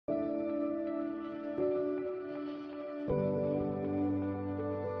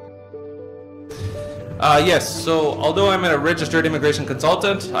Yes, so although I'm a registered immigration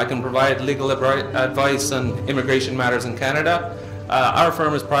consultant, I can provide legal advice on immigration matters in Canada. Our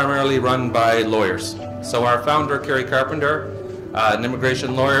firm is primarily run by lawyers. So our founder, Carrie Carpenter, an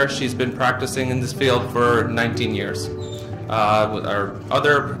immigration lawyer, she's been practicing in this field for 19 years. Our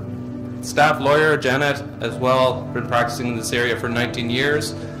other staff lawyer, Janet, as well, been practicing in this area for 19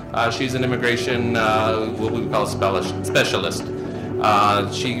 years. She's an immigration, what we call specialist.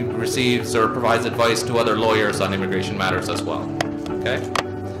 She receives or provides advice to other lawyers on immigration matters as well. Okay.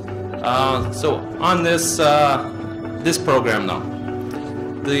 So on this this program now,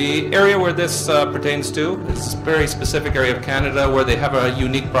 the area where this pertains to is a very specific area of Canada where they have a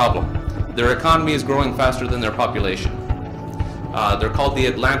unique problem. Their economy is growing faster than their population. They're called the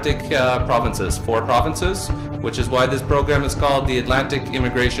Atlantic provinces, 4 provinces, which is why this program is called the Atlantic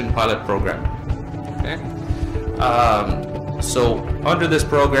Immigration Pilot Program. Okay. So under this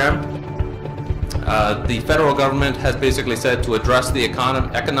program, the federal government has basically said to address the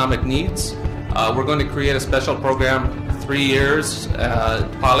economic needs, we're going to create a special program, 3 years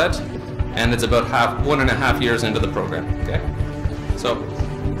pilot, and it's about 1.5 years into the program. Okay, so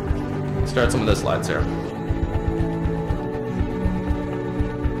start some of the slides here.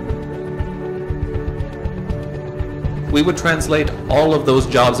 We would translate all of those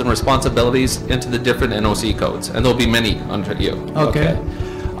jobs and responsibilities into the different NOC codes, and there'll be many under you. Okay.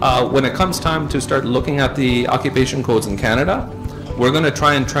 When it comes time to start looking at the occupation codes in Canada, we're going to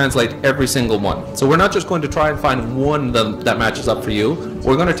try and translate every single one. So we're not just going to try and find one that matches up for you.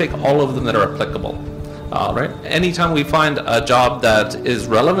 We're going to take all of them that are applicable. Right? Anytime we find a job that is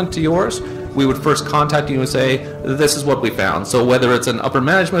relevant to yours, we would first contact you and say, this is what we found. So whether it's an upper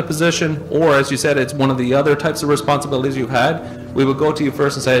management position or, as you said, it's one of the other types of responsibilities you've had, we would go to you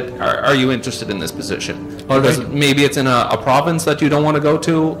first and say, are you interested in this position? Or maybe it's in a province that you don't want to go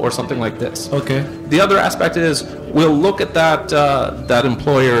to or something like this. Okay. The other aspect is we'll look at that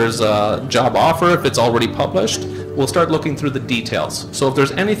employer's job offer if it's already published. We'll start looking through the details. So if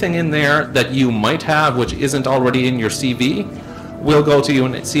there's anything in there that you might have which isn't already in your CV, we'll go to you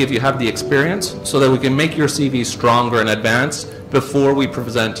and see if you have the experience so that we can make your CV stronger in advance before we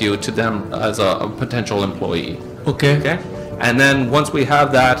present you to them as a potential employee. Okay. Okay? And then once we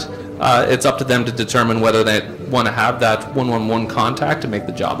have that, it's up to them to determine whether they want to have that one-on-one contact to make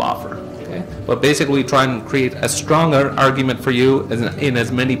the job offer. Okay? But basically try and create a stronger argument for you in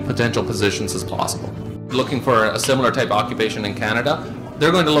as many potential positions as possible. Looking for a similar type of occupation in Canada,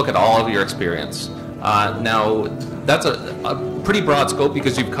 they're going to look at all of your experience. Now, that's a pretty broad scope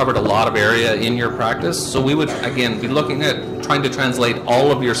because you've covered a lot of area in your practice. So we would, again, be looking at trying to translate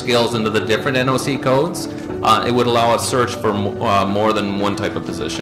all of your skills into the different NOC codes. It would allow us to search for more than one type of position.